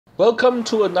Welcome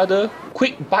to another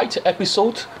quick bite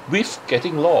episode with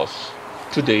Getting Lost.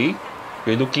 Today,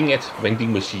 we're looking at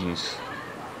vending machines.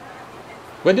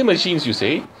 Vending machines, you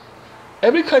say?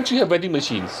 Every country have vending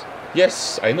machines.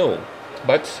 Yes, I know.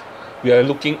 But we are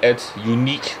looking at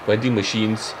unique vending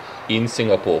machines in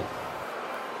Singapore.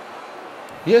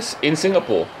 Yes, in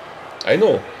Singapore. I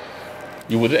know.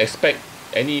 You wouldn't expect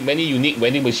many unique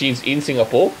vending machines in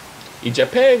Singapore. In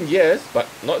Japan, yes, but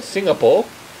not Singapore.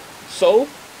 So,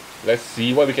 let's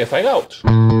see what we can find out.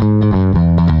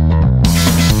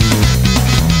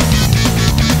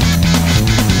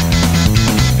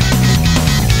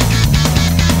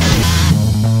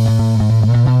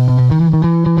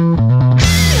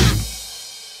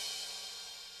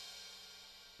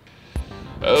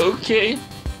 Okay,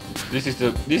 this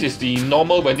is the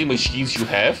normal vending machines you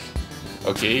have.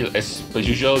 Okay, as per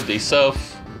usual, they serve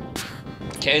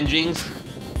canned drinks,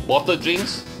 bottled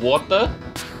drinks, water,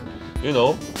 you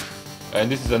know. And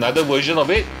this is another version of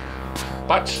it,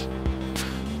 but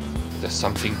there's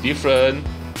something different.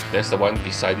 There's the one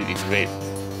beside it in red.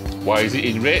 Why is it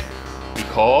in red?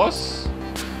 Because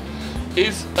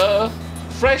it's a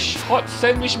fresh hot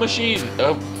sandwich machine.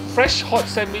 A fresh hot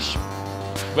sandwich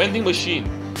vending machine.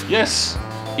 Yes,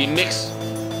 it makes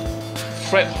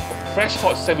fresh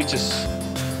hot sandwiches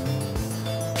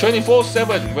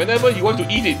 24/7 whenever you want to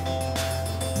eat it.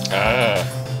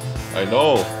 I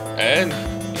know. And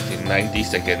in 90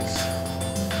 seconds.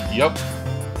 Yup.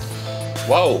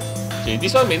 Wow. Okay,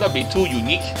 this one may not be too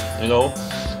unique, you know.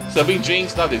 Serving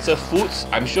drinks, now they serve foods.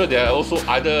 I'm sure there are also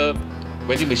other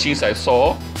vending machines I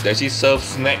saw that actually serve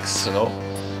snacks, you know,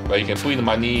 where you can put in the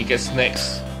money, get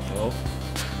snacks, you know.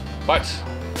 But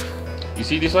you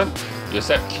see this one? You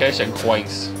accept cash and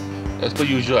coins. As per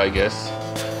usual, I guess.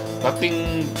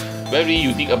 Nothing very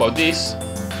unique about this.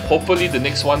 Hopefully the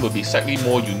next one will be slightly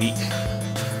more unique,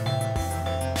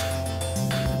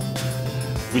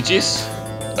 which is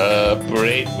a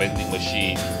bread vending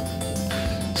machine.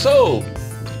 So,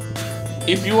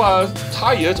 if you are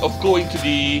tired of going to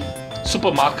the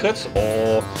supermarket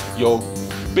or your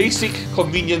basic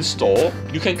convenience store,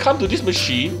 you can come to this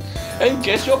machine and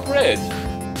get your bread.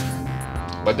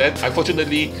 But then,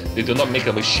 unfortunately, they do not make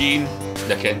a machine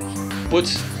that can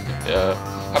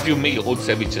help you make your own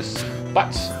sandwiches.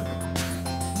 But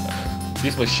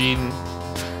this machine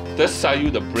does sell you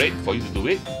the bread for you to do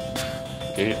it.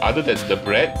 Okay, other than the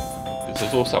bread, there's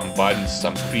also some buns,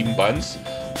 some cream buns.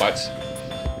 But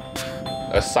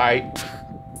aside,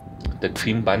 the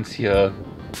cream buns here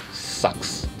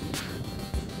sucks.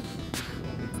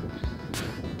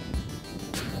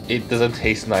 It doesn't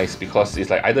taste nice because it's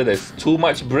like either there's too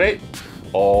much bread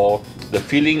or the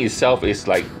filling itself is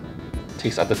like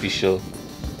tastes artificial.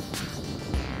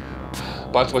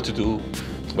 But what to do?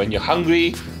 When you're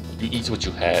hungry, you eat what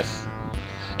you have.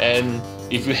 And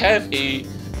if you have a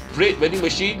bread vending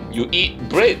machine, you eat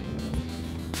bread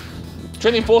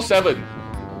 24/7,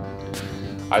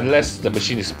 unless the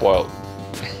machine is spoiled.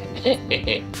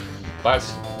 But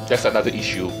that's another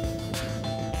issue.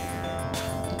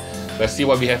 Let's see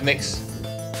what we have next.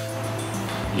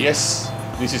 Yes,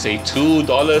 this is a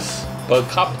 $2 per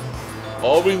cup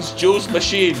orange juice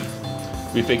machine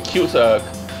with a cute a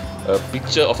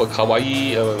picture of a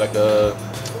kawaii, like a,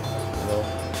 you know,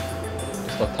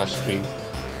 it's not touchscreen.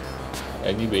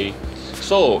 Anyway,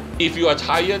 so if you are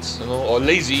tired, you know, or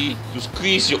lazy to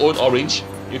squeeze your own orange,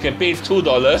 you can pay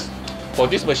 $2 for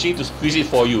this machine to squeeze it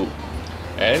for you,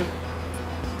 and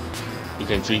you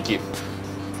can drink it.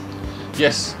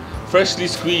 Yes, freshly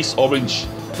squeezed orange.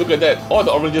 Look at that, all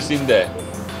the oranges in there,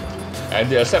 and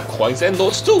they accept coins and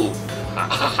notes too.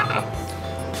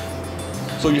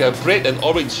 So you have bread and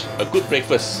orange, a good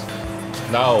breakfast.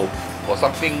 Now, for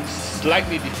something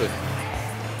slightly different.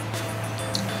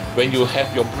 When you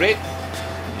have your bread,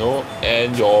 you know,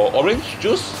 and your orange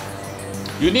juice,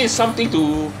 you need something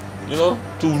to, you know,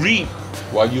 to read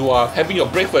while you are having your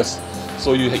breakfast.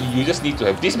 So you just need to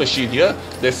have this machine here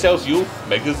that sells you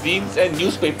magazines and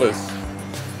newspapers.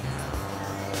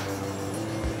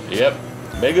 Yep,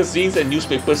 magazines and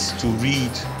newspapers to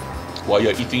read while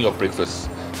you're eating your breakfast,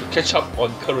 to catch up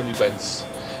on current events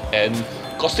and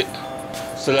gossip,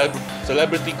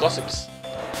 celebrity gossips.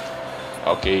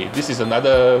 Okay, this is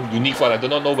another unique one. I do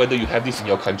not know whether you have this in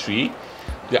your country.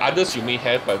 The others you may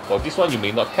have, but for this one you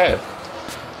may not have.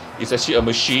 It's actually a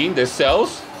machine that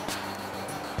sells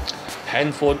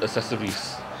handphone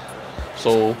accessories.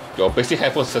 So your basic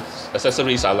handphone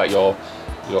accessories are like your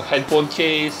handphone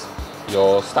case,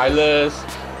 your stylus,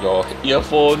 your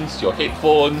earphones, your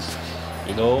headphones,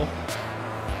 you know,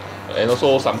 and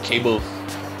also some cables.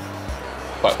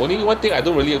 But only one thing I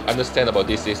don't really understand about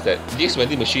this is that this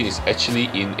vending machine is actually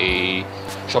in a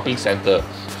shopping center.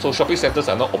 So shopping centers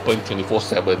are not open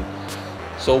 24/7.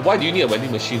 So why do you need a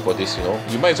vending machine for this? You know,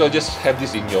 you might as well just have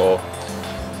this in your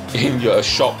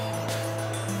shop.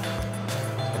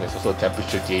 And there's also a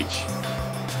temperature gauge,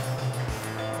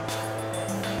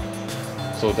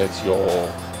 so that your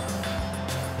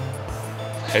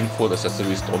handphone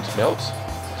accessories don't melt.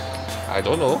 I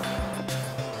don't know.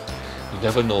 You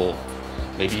never know.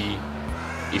 Maybe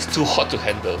it's too hot to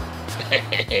handle.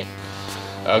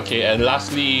 Okay, and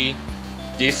lastly,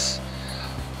 this.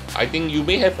 I think you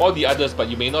may have all the others, but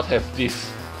you may not have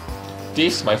this.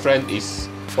 This, my friend, is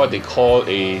what they call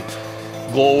a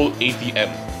gold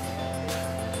ATM.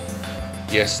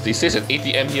 Yes, this is an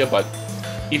ATM here, but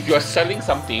if you are selling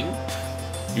something,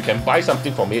 you can buy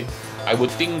something from it. I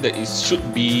would think that it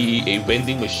should be a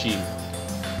vending machine.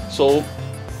 So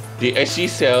they actually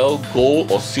sell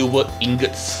gold or silver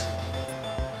ingots.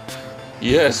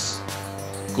 Yes,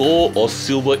 gold or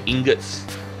silver ingots.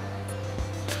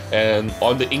 And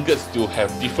on the ingots you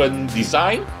have different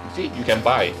design. See, you can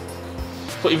buy.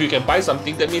 So if you can buy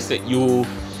something, that means that you,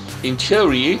 in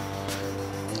theory,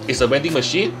 it's a vending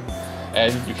machine,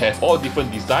 and you have all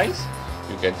different designs.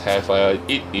 You can have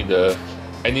it in the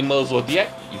animal zodiac.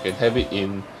 You can have it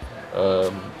in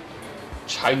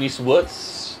Chinese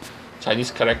words,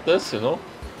 Chinese characters, you know.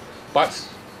 But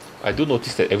I do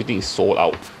notice that everything is sold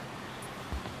out.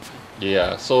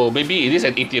 Yeah, so maybe it is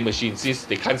an ATM machine since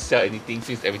they can't sell anything,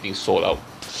 since everything is sold out.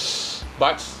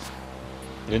 But,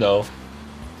 you know,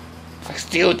 I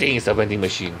still think it's a vending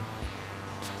machine.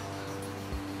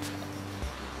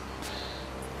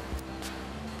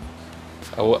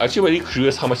 I was actually very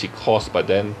curious how much it costs, but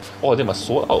then all of them are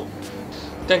sold out.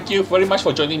 Thank you very much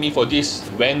for joining me for this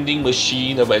vending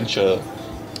machine adventure.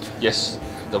 Yes,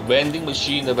 the vending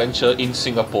machine adventure in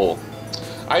Singapore.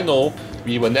 I know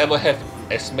we will never have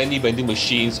as many vending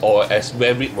machines or as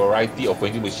varied variety of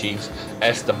vending machines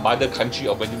as the mother country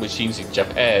of vending machines in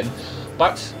Japan,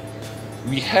 but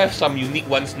we have some unique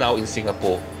ones now in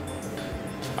Singapore.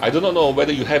 I do not know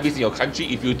whether you have this in your country.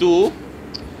 If you do,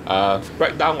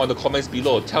 write down on the comments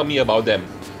below, tell me about them.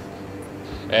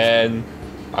 And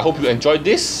I hope you enjoyed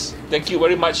this. Thank you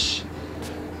very much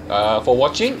for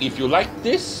watching. If you like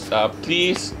this,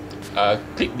 please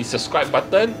click the subscribe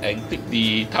button and click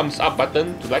the thumbs up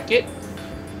button to like it.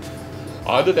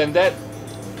 Other than that,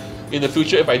 in the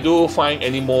future, if I do find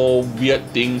any more weird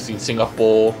things in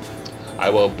Singapore, I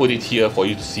will put it here for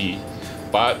you to see.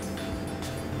 But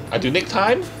until next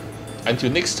time,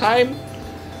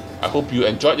 I hope you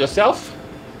enjoyed yourself.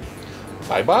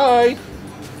 Bye bye.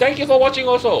 Thank you for watching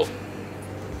also.